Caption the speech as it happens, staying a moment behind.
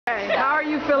Hey, how are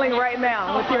you feeling right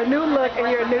now with your new look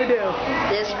and your new do?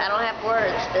 I don't have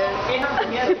words.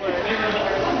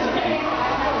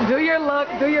 Do your look,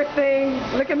 do your thing,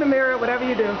 look in the mirror, whatever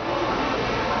you do.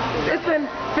 It's been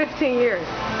 15 years.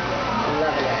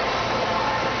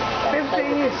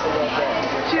 15 years.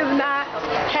 She has not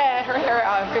had her hair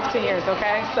out in 15 years,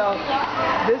 okay? So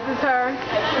this is her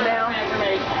now.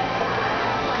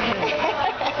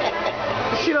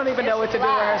 She don't even know what to do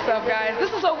with herself, guys.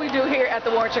 This is what we do here at the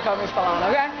Tricomi salon,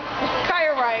 okay?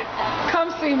 Kiyah Wright,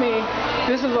 come see me.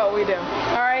 This is what we do,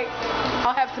 all right?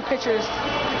 I'll have some pictures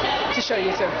to show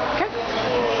you too, okay?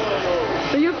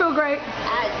 Do you feel great?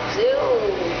 I do.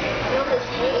 Feel this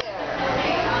hair.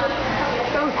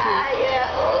 So cute. Yeah.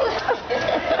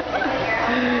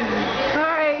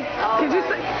 All right.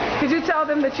 Could you tell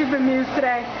them that you've been Muzed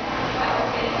today?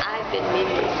 I've been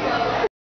Muzed.